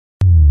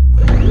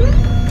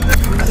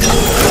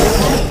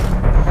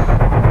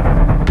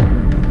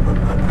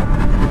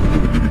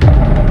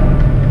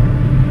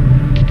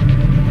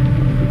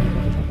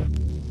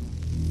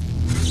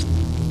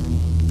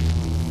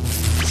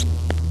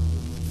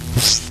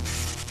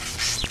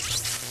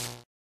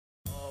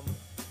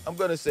I'm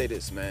gonna say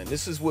this, man.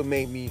 This is what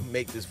made me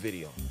make this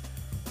video.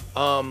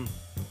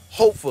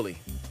 Hopefully,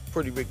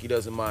 Pretty Ricky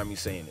doesn't mind me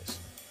saying this.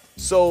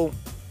 So,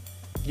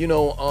 you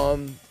know,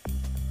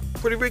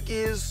 Pretty Ricky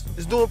is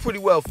doing pretty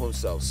well for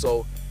himself.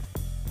 So,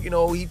 you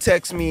know, he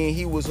texted me and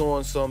he was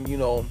on some, you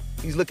know,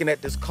 he's looking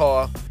at this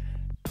cars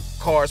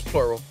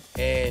plural,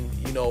 and,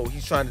 you know,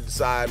 he's trying to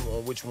decide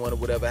on which one or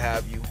whatever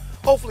have you.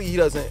 Hopefully he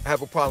doesn't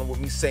have a problem with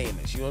me saying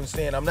this. You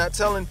understand? I'm not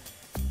telling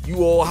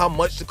you all how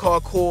much the car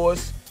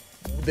costs,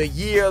 the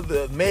year,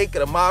 the make,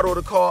 the model of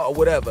the car, or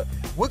whatever.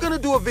 We're gonna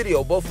do a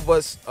video, both of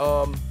us,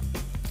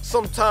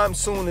 sometime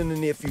soon in the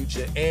near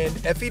future. And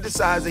if he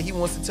decides that he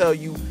wants to tell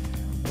you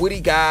what he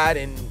got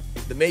and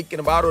the make and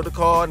the model of the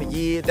car and the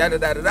year,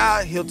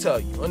 he'll tell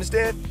you.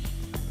 Understand?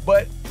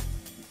 But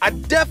I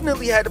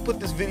definitely had to put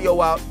this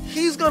video out.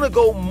 He's gonna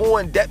go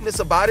more in depthness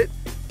about it,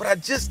 but I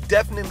just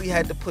definitely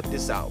had to put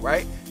this out,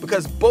 right?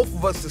 Because both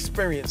of us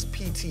experienced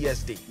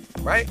PTSD,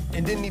 right?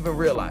 And didn't even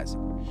realize it.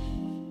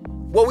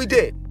 Well, we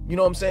did, you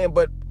know what I'm saying?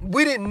 But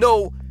we didn't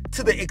know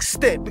to the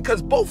extent,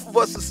 because both of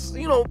us,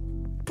 you know,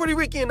 Pretty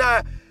Ricky and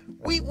I,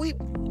 we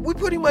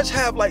pretty much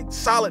have like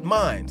solid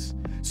minds.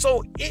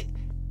 So it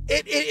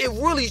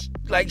really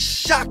like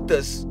shocked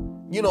us,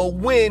 you know,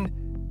 when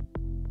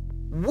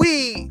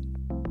we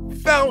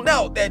found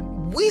out that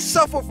we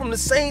suffer from the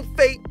same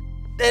fate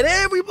that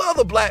every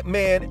other black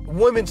man,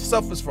 woman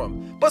suffers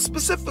from, but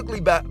specifically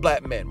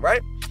black men,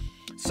 right?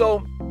 So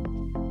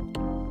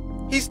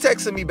he's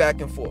texting me back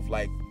and forth,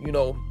 like, you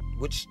know,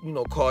 which, you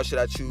know, car should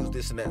I choose,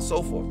 this and that and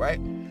so forth, right?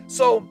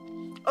 So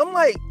I'm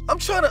like, I'm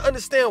trying to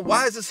understand,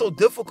 why is it so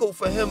difficult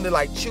for him to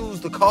like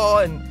choose the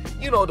car and,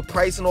 you know, the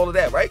price and all of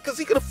that, right? Because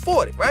he can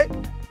afford it, right?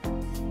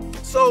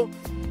 So,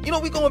 you know,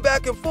 we going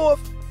back and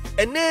forth,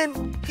 and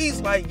then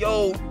he's like,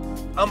 yo,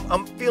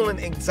 I'm feeling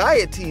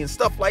anxiety and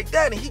stuff like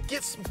that, and he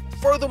gets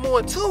furthermore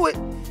into it,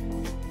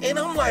 and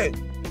I'm like,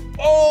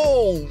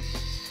 oh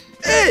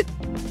shit.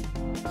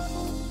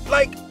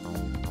 Like,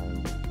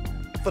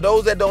 for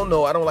those that don't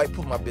know, I don't like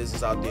put my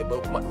business out there,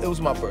 but it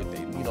was my birthday,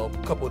 you know,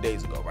 a couple of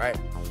days ago, right?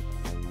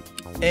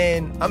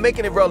 And I'm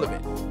making it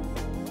relevant,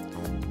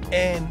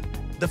 and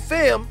the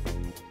fam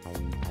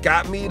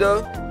got me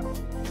the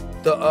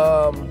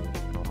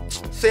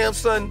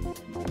Samsung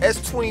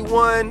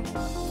S21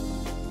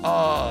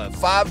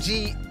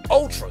 5G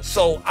Ultra.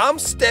 So I'm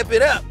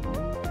stepping up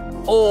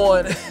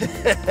on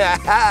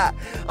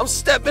I'm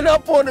stepping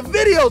up on the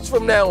videos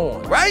from now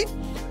on, right?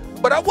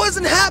 But I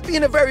wasn't happy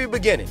in the very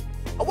beginning.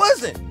 I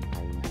wasn't,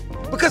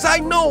 because I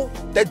know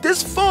that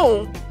this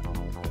phone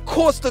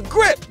cost a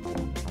grip.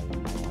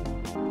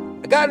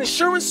 I got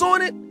insurance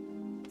on it.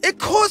 It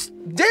cost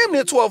damn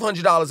near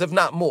 $1,200, if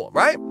not more,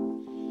 right?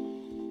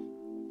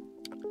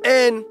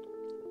 And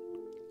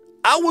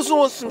I was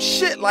on some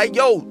shit like,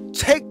 yo,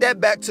 take that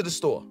back to the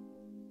store.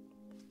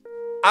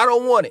 I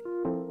don't want it,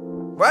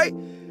 right?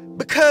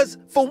 Because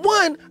for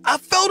one, I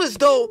felt as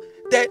though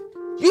that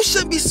you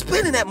shouldn't be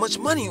spending that much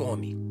money on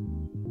me.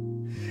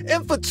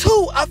 And for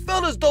two, I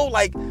felt as though,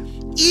 like,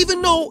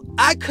 even though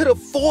I could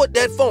afford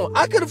that phone,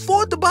 I could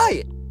afford to buy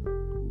it,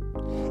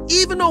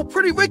 even though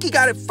Pretty Ricky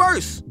got it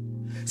first.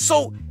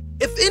 So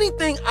if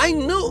anything, I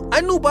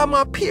knew by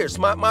my peers,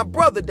 my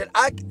brother, that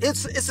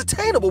it's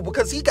attainable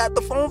because he got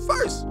the phone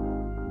first.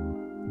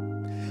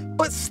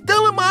 But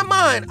still in my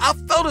mind, I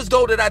felt as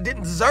though that I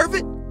didn't deserve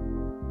it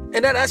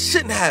and that I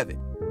shouldn't have it.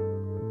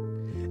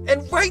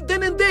 And right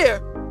then and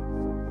there,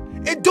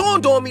 it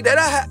dawned on me that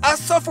I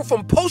suffer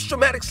from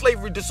post-traumatic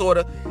slavery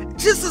disorder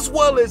just as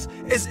well as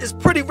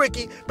Pretty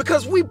Ricky,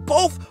 because we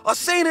both are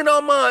saying in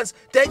our minds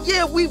that,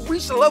 yeah, we've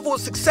reached a level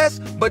of success,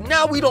 but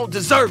now we don't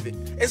deserve it.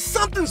 And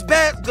something's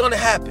bad gonna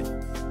happen.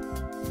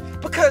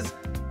 Because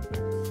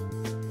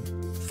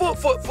for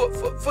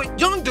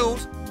young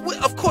dudes,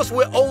 of course,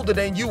 we're older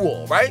than you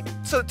all, right?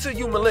 To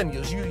you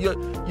millennials,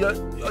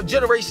 your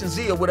Generation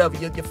Z or whatever,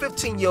 your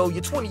 15-year-old,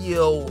 your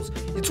 20-year-olds,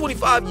 your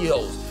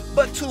 25-year-olds.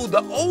 But to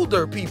the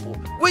older people,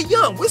 we're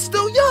young. We're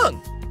still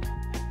young.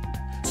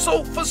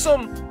 So for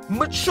some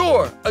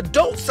mature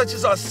adults such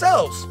as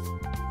ourselves,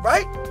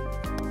 right?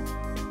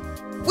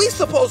 We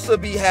supposed to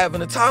be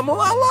having a time of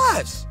our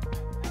lives.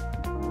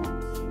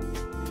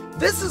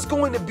 This is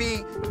going to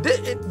be,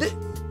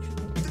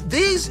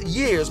 these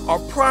years are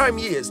prime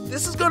years.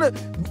 This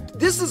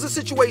is a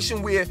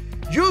situation where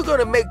you're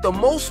gonna make the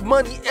most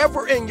money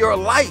ever in your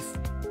life,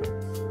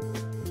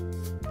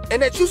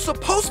 and that you're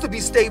supposed to be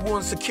stable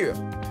and secure.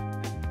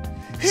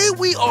 Here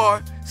we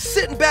are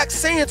sitting back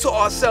saying to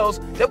ourselves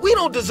that we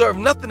don't deserve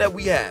nothing that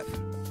we have.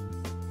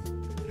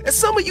 And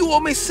some of you all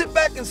may sit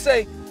back and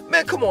say,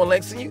 man, come on,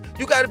 Langston,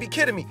 you gotta be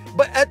kidding me.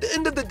 But at the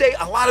end of the day,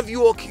 a lot of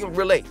you all can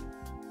relate.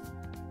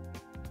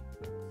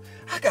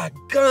 I got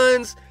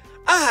guns,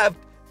 I have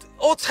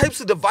all types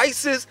of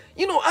devices,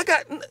 you know,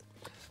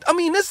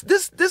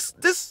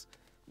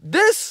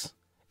 this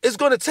is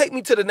gonna take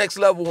me to the next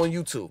level on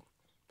YouTube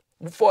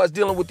as far as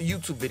dealing with the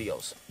YouTube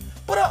videos.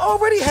 But I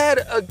already had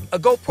a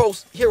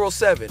GoPro Hero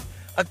 7,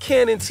 a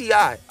Canon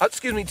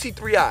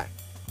T3i,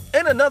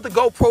 and another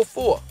GoPro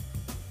 4.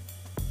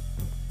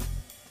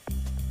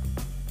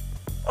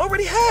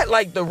 already had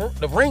like the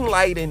ring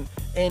light and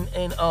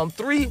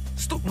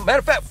matter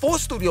of fact, 4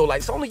 studio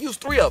lights. I only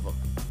used 3 of them.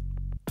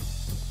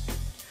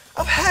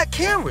 I've had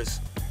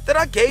cameras that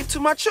I gave to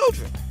my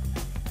children.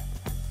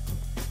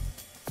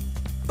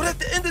 But at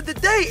the end of the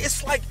day,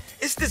 it's like,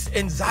 it's this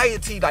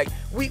anxiety. Like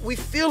we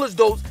feel as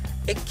though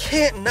it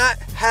can't not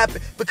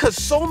happen because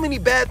so many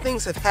bad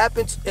things have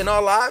happened in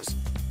our lives.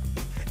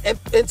 And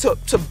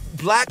to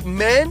black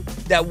men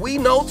that we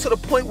know, to the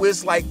point where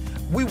it's like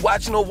we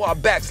watching over our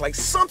backs, like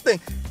something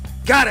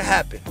gotta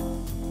happen.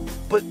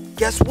 But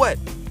guess what?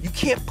 You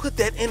can't put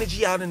that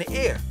energy out in the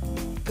air.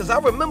 Because I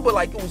remember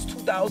like it was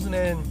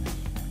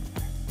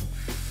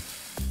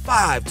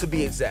 2005 to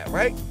be exact,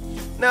 right?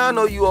 Now I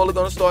know you all are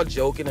gonna start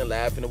joking and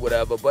laughing or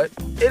whatever, but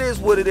it is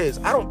what it is.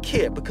 I don't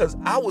care because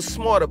I was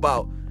smart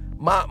about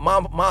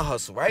my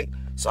hustle, right?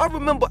 So I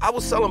remember I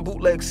was selling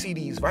bootleg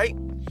CDs, right?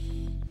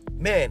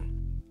 Man,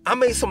 I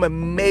made some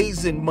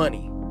amazing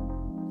money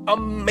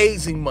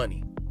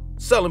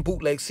selling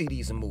bootleg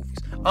CDs and movies.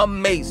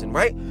 Amazing,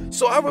 right?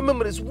 So I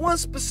remember this one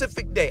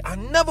specific day. I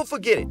never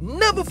forget it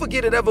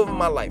ever in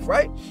my life,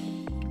 right?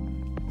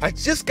 I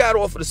just got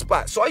off of the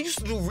spot. So I used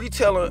to do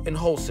retail and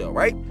wholesale,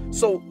 right?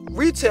 So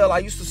retail, I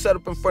used to set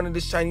up in front of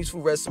this Chinese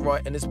food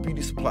restaurant and this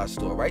beauty supply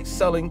store, right?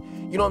 Selling,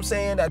 you know what I'm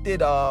saying? I did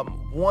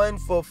 1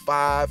 for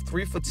 $5,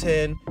 3 for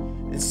 $10,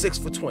 and 6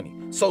 for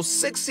 $20. So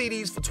 6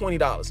 CDs for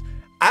 $20.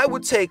 I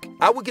would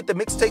get the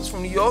mixtapes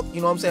from New York,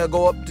 you know what I'm saying? I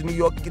go up to New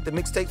York and get the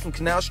mixtapes from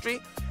Canal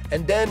Street.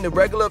 And then the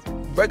regular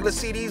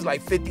CDs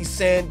like 50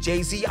 Cent,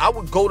 Jay-Z, I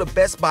would go to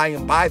Best Buy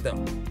and buy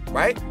them,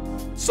 right?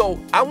 So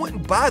I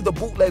wouldn't buy the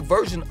bootleg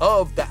version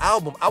of the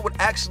album. I would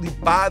actually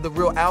buy the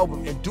real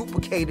album and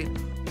duplicate it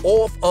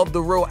off of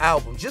the real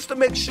album just to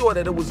make sure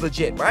that it was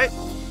legit, right?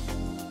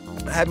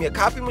 I had me a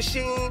copy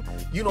machine,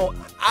 you know,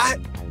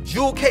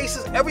 jewel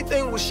cases,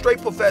 everything was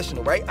straight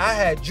professional, right? I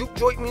had juke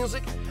joint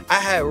music, I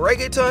had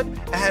reggaeton,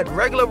 I had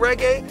regular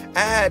reggae,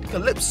 I had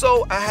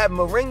calypso, I had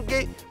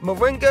merengue,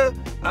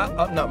 I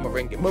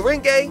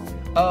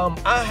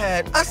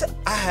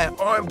had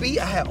R&B,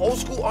 I had old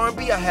school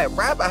R&B, I had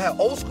rap, I had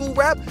old school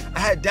rap, I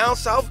had down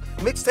south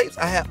mixtapes,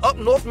 I had up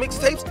north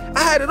mixtapes,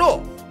 I had it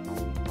all,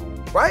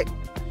 right?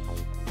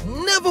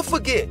 Never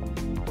forget.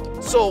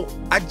 So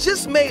I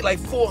just made like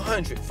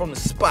 400 from the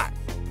spot.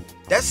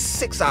 That's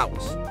 6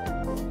 hours.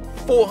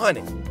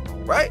 400,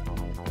 right?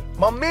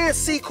 My man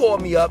C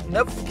called me up,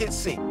 never forget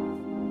C.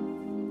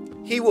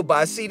 He would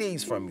buy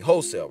CDs from me,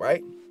 wholesale,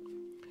 right?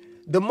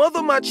 The mother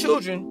of my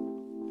children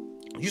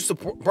used to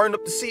print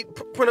up the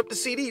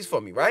CDs for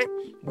me, right?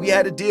 We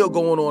had a deal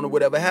going on or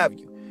whatever have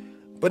you.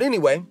 But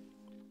anyway,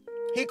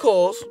 he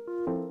calls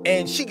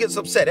and she gets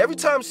upset. Every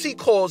time C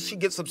calls, she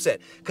gets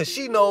upset because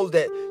she knows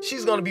that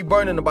she's going to be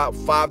burning about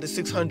 500 to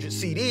 600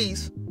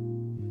 CDs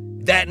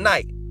that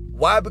night.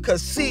 Why?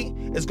 Because C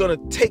is going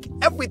to take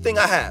everything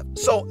I have.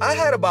 So I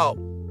had about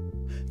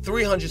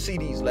 300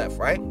 CDs left,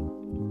 right?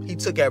 He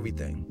took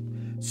everything.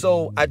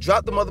 So I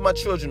dropped the mother of my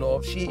children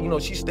off. She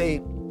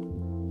stayed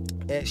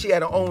and she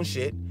had her own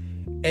shit.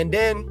 And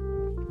then,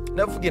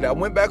 never forget, I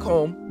went back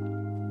home,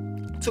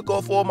 took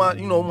off all my,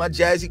 my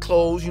jazzy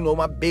clothes,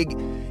 my big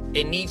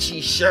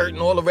Enichi shirt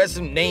and all the rest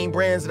of the name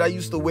brands that I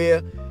used to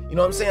wear. You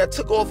know what I'm saying? I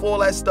took off all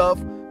that stuff,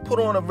 put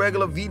on a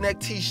regular V-neck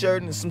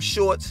t-shirt and some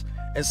shorts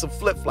and some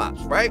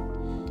flip-flops, right?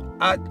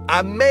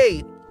 I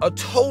made a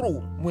total,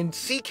 when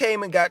C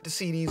came and got the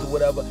CDs or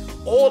whatever,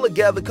 all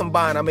together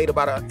combined, I made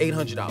about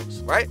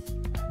 $800, right?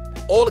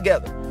 All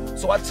together.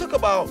 So I took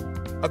about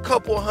a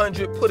couple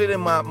hundred, put it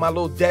in my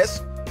little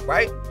desk,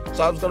 right?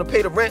 So I was gonna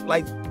pay the rent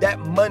like that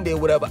Monday or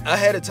whatever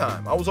ahead of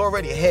time. I was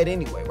already ahead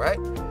anyway, right?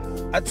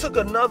 I took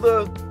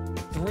another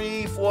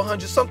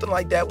 300-400, something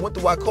like that, went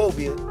to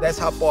Wachovia. That's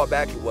how far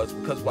back it was,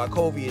 because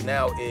Wachovia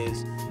now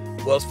is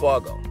Wells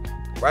Fargo,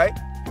 right?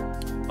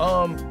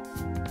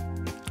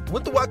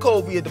 Went to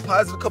Wachovia,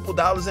 deposited a couple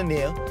dollars in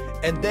there,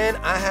 and then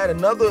I had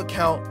another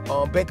account,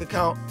 bank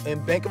account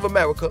in Bank of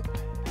America,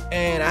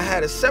 and I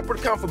had a separate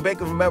account for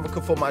Bank of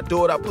America for my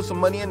daughter. I put some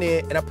money in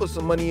there, and I put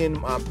some money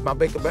in my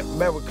Bank of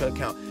America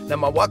account. Now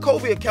my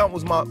Wachovia account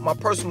was my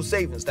personal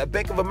savings. That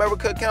Bank of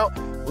America account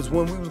was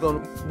when we were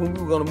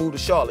gonna move to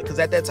Charlotte, because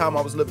at that time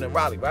I was living in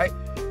Raleigh, right?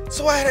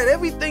 So I had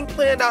everything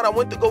planned out. I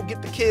went to go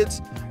get the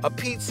kids a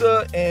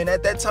pizza, and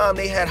at that time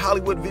they had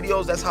Hollywood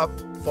Videos. That's how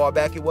far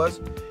back it was.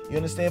 You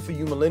understand? For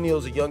you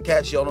millennials or young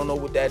cats, y'all don't know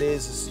what that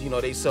is. It's,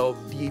 they sell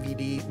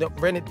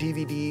rented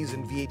DVDs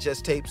and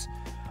VHS tapes.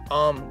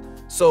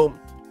 So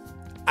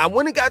I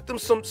went and got them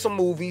some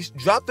movies,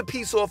 dropped the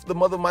piece off the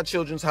mother of my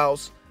children's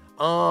house,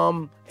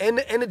 and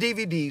the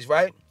DVDs,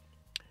 right?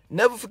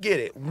 Never forget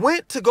it.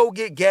 Went to go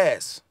get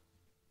gas.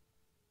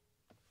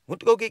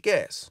 Went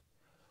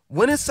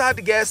inside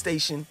the gas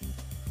station,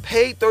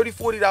 paid $30,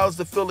 $40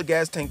 to fill the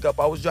gas tank up.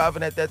 I was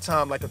driving at that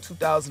time like a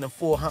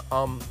 2004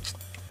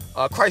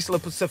 Chrysler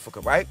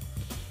Pacifica, right?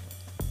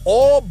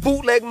 All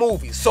bootleg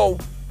movies. So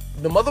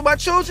the mother of my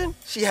children,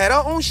 she had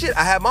her own shit.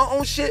 I had my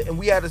own shit, and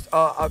we had a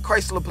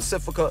Chrysler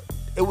Pacifica.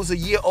 It was a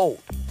year old,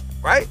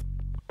 right?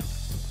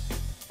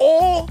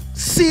 All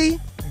CD,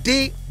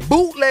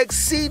 bootleg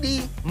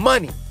CD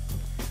money.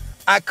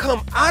 I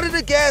come out of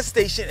the gas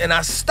station and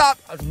I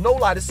stopped. No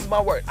lie, this is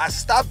my word. I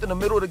stopped in the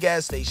middle of the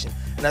gas station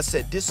and I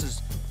said,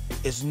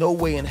 is no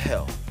way in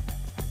hell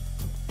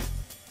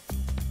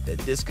that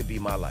this could be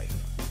my life.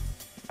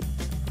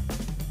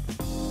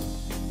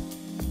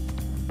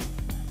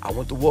 I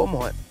went to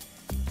Walmart.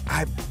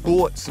 I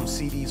bought some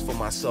CDs for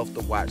myself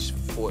to watch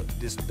for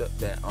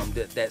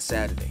that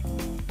Saturday.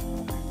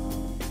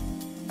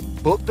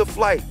 Booked a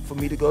flight for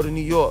me to go to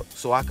New York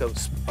so I could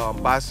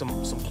buy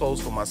some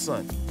clothes for my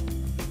son.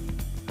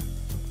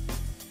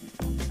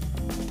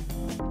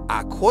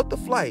 I caught the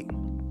flight,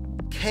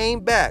 came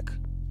back,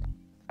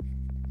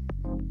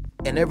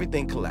 and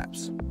everything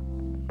collapsed.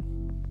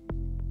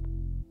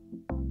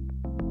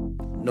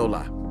 No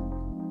lie.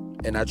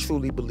 And I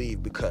truly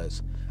believe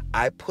because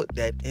I put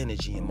that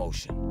energy in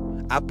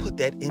motion. I put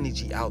that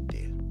energy out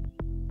there.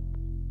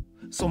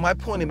 So my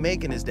point in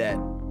making is that,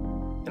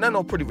 and I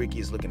know Pretty Ricky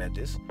is looking at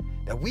this,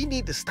 that we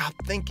need to stop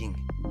thinking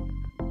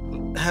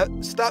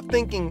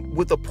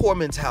with a poor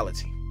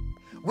mentality.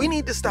 We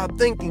need to stop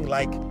thinking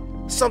like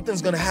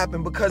something's gonna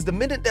happen, because the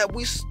minute that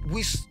we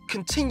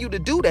continue to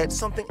do that,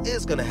 something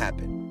is gonna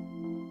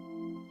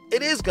happen.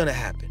 It is gonna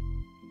happen.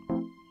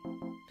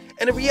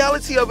 And the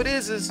reality of it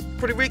is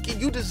Pretty Ricky,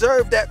 you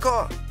deserve that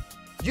car.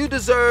 You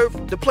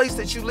deserve the place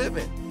that you live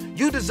in.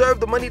 You deserve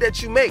the money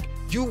that you make.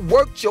 You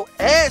worked your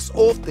ass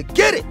off to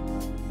get it.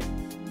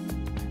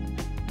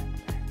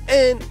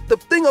 And the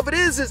thing of it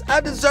is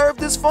I deserve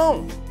this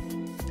phone.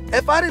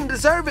 If I didn't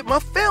deserve it, my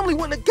family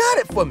wouldn't have got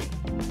it for me.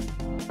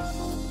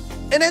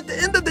 And at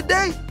the end of the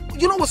day,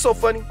 you know what's so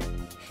funny?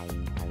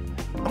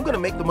 I'm gonna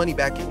make the money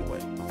back anyway.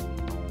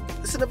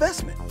 It's an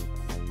investment.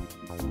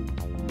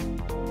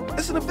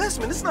 It's an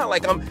investment. It's not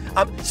like I'm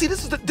see,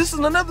 this is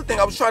another thing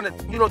I was trying to,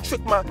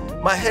 trick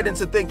my head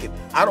into thinking.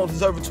 I don't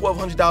deserve a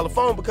 $1,200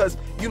 phone because,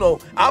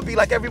 I'll be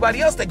like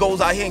everybody else that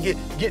goes out here and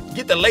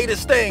get the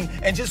latest thing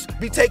and just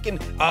be taking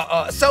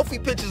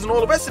selfie pictures and all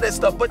the rest of that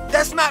stuff. But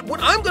that's not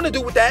what I'm gonna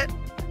do with that.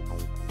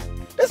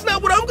 That's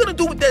not what I'm gonna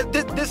do with this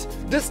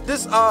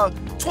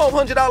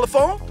 $1,200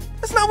 phone.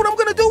 That's not what I'm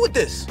gonna do with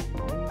this.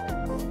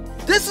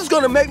 This is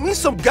gonna make me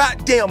some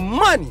goddamn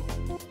money.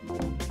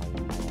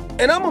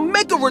 And I'm gonna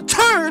make a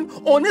return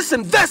on this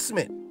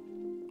investment.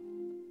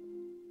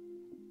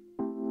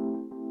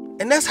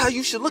 And that's how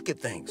you should look at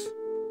things.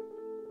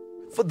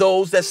 For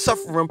those that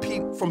suffer from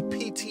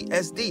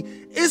PTSD,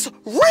 it's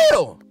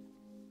real.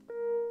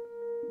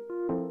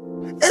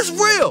 It's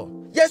real.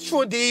 Yes,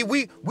 true indeed,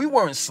 we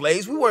weren't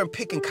slaves, we weren't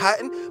picking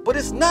cotton, but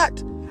it's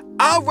not.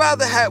 I'd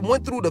rather have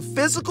went through the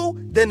physical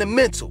than the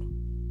mental.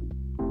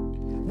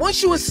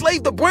 Once you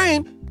enslave the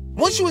brain,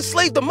 once you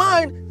enslave the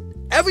mind,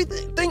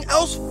 everything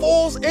else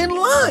falls in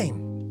line.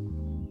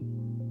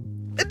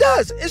 It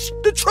does. It's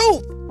the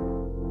truth.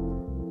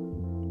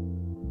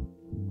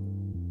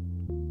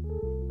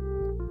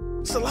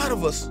 There's a lot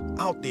of us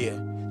out there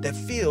that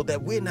feel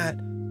that we're not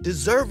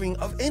deserving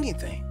of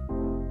anything.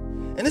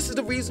 And this is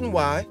the reason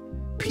why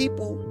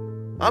people,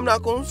 I'm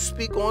not going to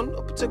speak on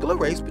a particular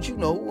race, but you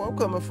know where I'm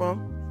coming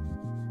from.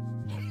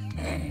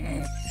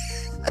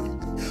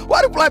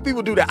 Why do black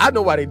people do that? I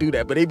know why they do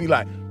that, but they be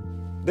like,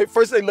 they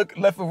look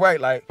left and right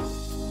like,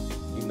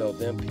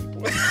 them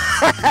people.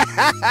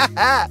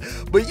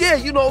 But yeah,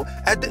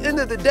 at the end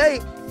of the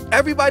day,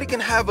 everybody can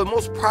have a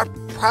most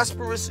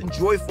prosperous and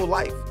joyful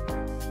life.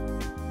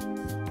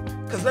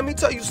 Because let me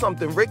tell you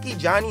something, Ricky,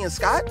 Johnny, and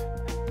Scott,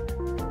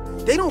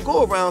 they don't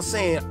go around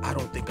saying, I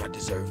don't think I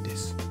deserve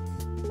this.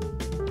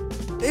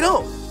 They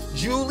don't.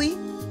 Julie,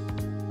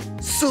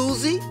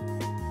 Susie,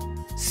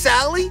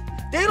 Sally,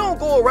 they don't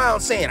go around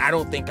saying, I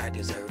don't think I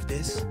deserve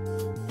this.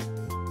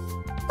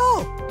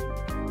 No.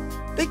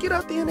 They get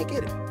out there and they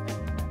get it.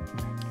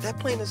 That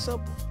plain and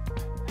simple.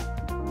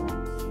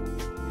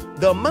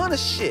 The amount of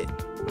shit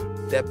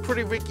that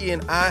Pretty Ricky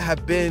and I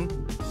have been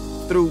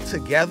through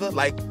together,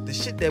 like the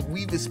shit that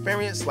we've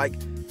experienced, like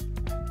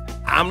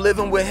I'm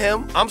living with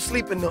him, I'm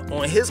sleeping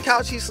on his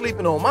couch, he's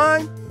sleeping on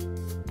mine,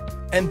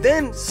 and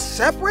then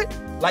separate,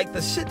 like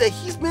the shit that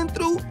he's been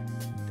through,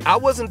 I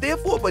wasn't there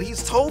for, but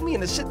he's told me,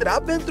 and the shit that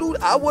I've been through,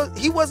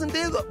 he wasn't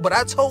there, but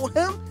I told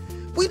him,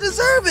 we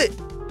deserve it.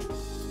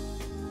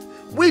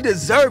 We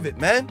deserve it,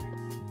 man.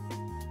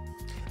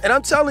 And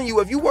I'm telling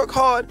you, if you work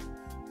hard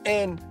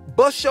and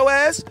bust your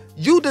ass,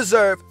 you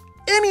deserve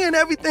any and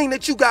everything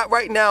that you got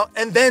right now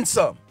and then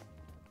some.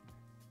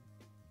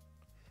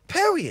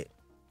 Period.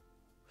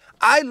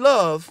 I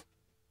love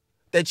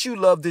that you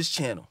love this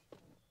channel.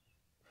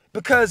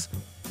 Because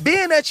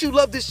being that you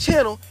love this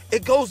channel,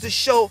 it goes to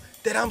show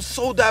that I'm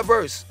so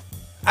diverse.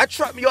 I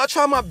try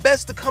my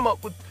best to come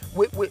up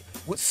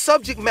with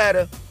subject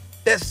matter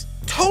that's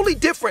totally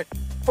different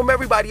from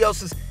everybody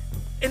else's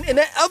and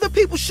that other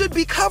people should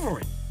be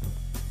covering.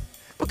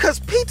 Because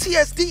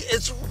PTSD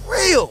is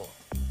real.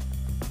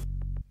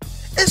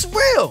 It's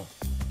real.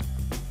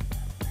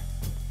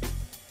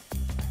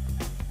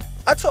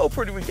 I told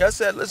Pretty Ricky, I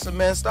said, listen,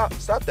 man, stop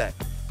that.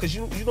 Because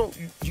you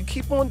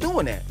keep on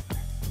doing that.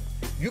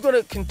 You're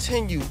gonna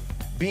continue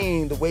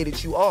being the way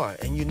that you are,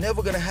 and you're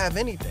never gonna have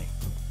anything.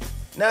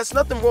 Now, it's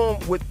nothing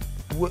wrong with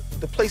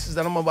the places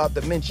that I'm about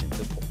to mention,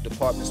 the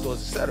department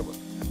stores, etc.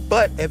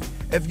 But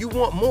if you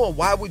want more,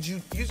 why would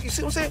you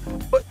see what I'm saying?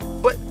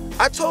 But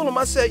I told him,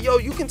 I said, yo,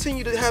 you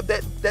continue to have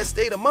that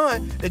state of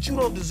mind that you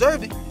don't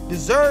deserve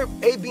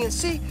A, B, and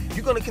C,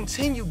 you're gonna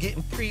continue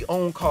getting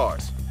pre-owned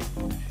cars.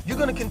 You're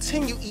gonna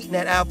continue eating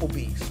at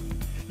Applebee's.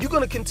 You're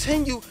gonna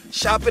continue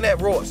shopping at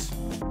Ross.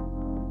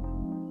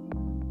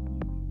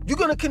 You're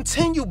gonna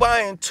continue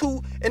buying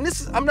and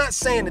I'm not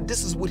saying that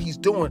this is what he's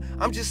doing.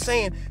 I'm just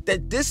saying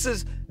that this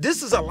is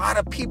a lot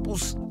of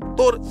people's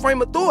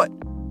frame of thought.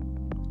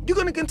 You're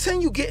gonna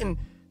continue getting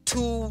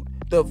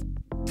the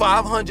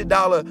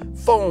 $500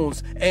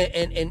 phones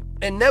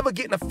and never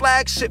getting a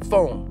flagship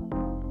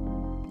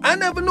phone. I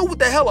never knew what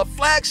the hell a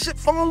flagship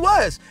phone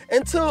was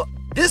until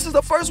this is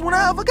the first one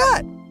I ever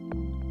got.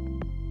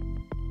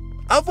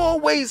 I've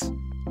always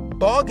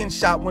bargain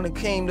shopped when it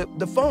came to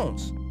the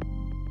phones.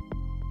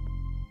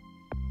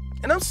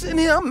 And I'm sitting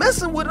here, I'm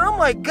messing with it. I'm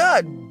like,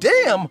 God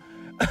damn,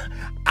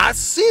 I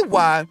see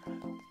why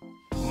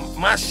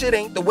my shit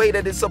ain't the way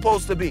that it's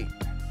supposed to be.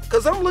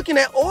 Because I'm looking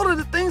at all of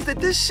the things that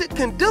this shit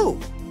can do.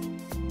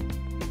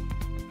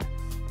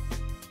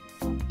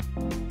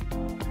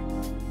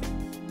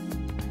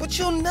 But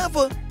you'll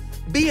never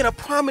be in a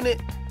prominent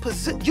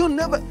position. You'll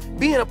never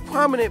be in a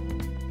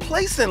prominent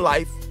place in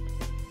life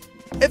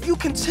if you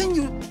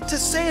continue to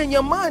say in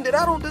your mind that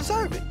I don't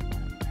deserve it.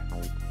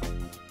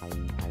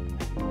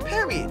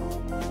 Period.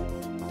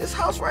 This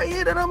house right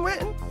here that I'm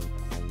renting,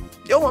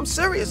 yo, I'm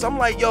serious. I'm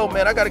like, yo,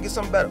 man, I gotta get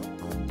something better.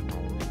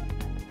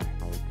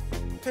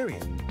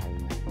 Period.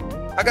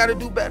 I gotta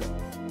do better.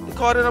 The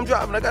car that I'm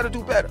driving, I gotta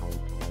do better.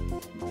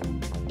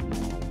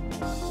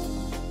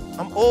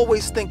 I'm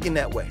always thinking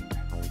that way.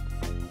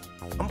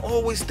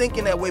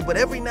 But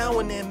every now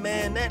and then,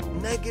 man, that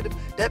negative,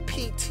 that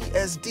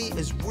PTSD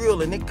is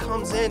real, and it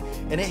comes in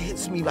and it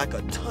hits me like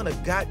a ton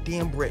of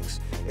goddamn bricks.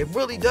 It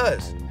really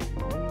does.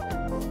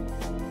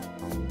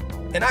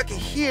 And I can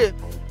hear,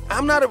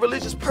 I'm not a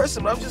religious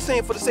person, but I'm just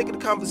saying for the sake of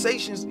the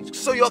conversations,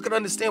 so y'all can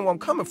understand where I'm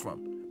coming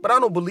from. But I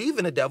don't believe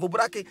in the devil,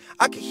 but I can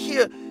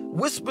hear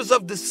whispers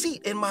of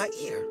deceit in my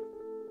ear.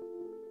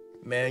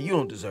 Man, you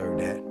don't deserve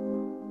that.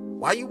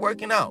 Why you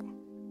working out?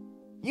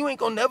 You ain't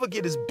gonna never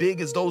get as big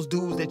as those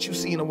dudes that you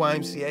see in the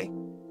YMCA.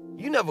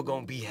 You never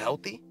gonna be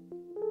healthy.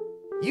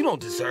 You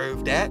don't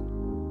deserve that.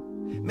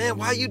 Man,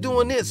 why you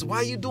doing this?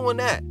 Why you doing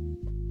that?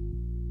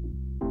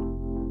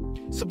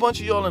 It's a bunch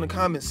of y'all in the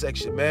comment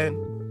section, man,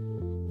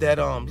 that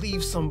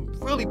leave some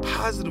really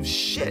positive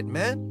shit,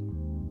 man.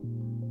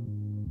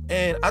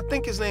 And I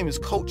think his name is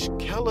Coach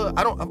Keller.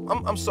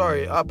 I'm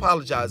sorry. I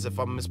apologize if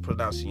I'm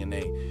mispronouncing your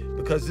name,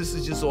 because this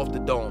is just off the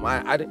dome.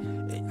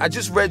 I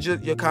just read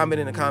your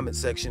comment in the comment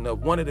section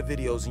of one of the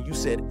videos, and you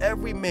said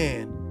every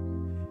man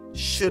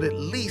should at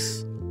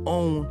least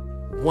own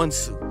one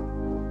suit.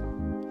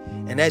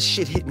 And that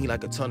shit hit me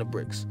like a ton of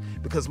bricks,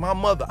 because my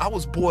mother, I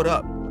was brought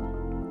up,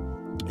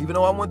 even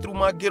though I went through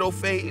my ghetto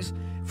phase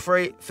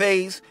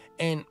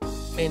and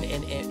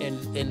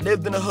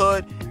lived in the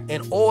hood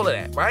and all of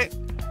that, right?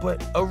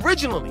 But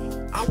originally,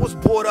 I was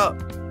brought up,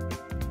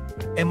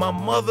 and my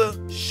mother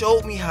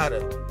showed me how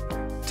to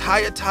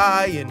tie a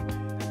tie, and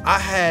I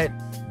had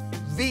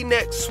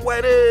V-neck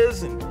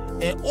sweaters and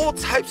all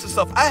types of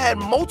stuff. I had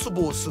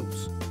multiple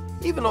suits.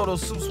 Even though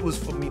those suits was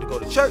for me to go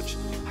to church,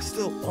 I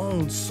still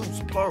owned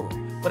suits, plural.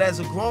 But as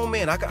a grown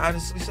man, I can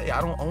honestly say I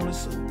don't own a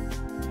suit.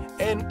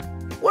 And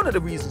one of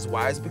the reasons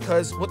why is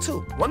because,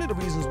 one of the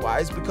reasons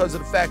why is because of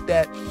the fact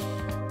that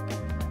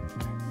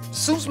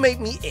suits make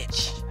me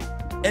itch.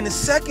 And the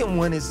second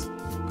one is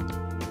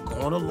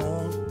going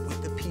along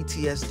with the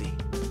PTSD.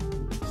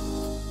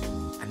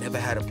 I never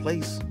had a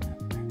place.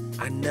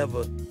 I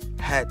never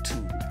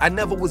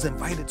was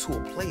invited to a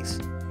place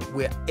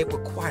where it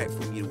required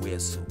for me to wear a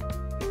suit.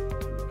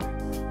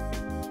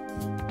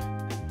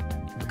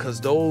 Because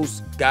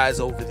those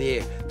guys over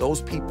there,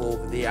 those people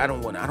over there, I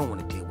don't want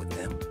to deal with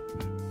them.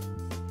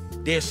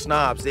 They're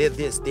snobs, they're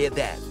this, they're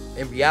that.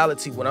 In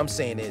reality, what I'm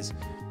saying is,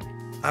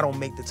 I don't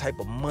make the type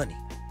of money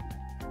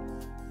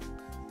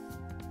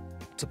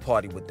to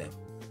party with them.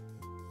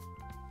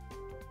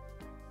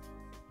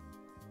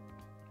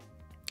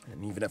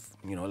 And even if,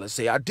 let's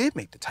say I did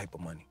make the type of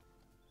money,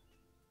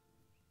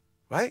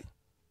 right?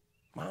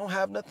 I don't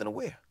have nothing to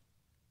wear.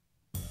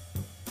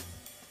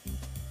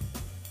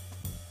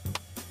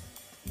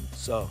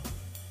 So,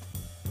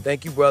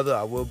 thank you, brother.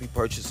 I will be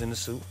purchasing the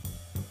suit.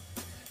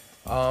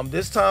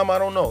 This time, I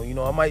don't know.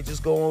 I might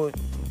just go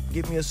and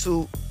get me a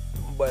suit,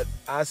 but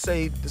I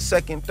say the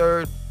second,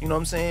 third,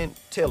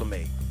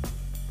 tailor-made.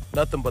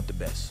 Nothing but the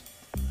best.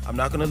 I'm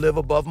not gonna live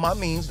above my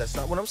means. That's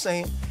not what I'm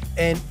saying.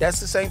 And that's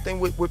the same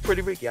thing with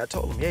Pretty Ricky. I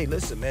told him, hey,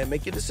 listen, man,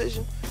 make your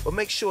decision, but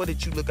make sure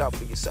that you look out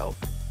for yourself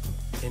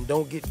and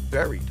don't get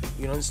buried.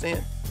 You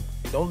understand?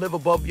 Don't live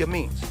above your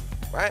means,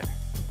 right?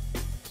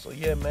 So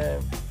yeah,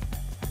 man.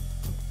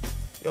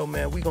 Yo,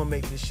 man, we gonna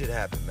make this shit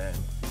happen, man.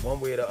 One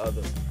way or the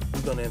other,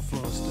 we're gonna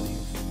influence the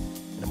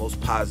youth in the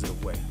most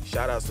positive way.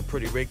 Shout outs to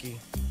Pretty Ricky.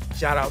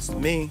 Shout outs to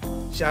me.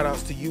 Shout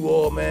outs to you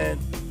all, man.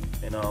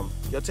 And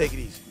y'all take it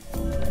easy.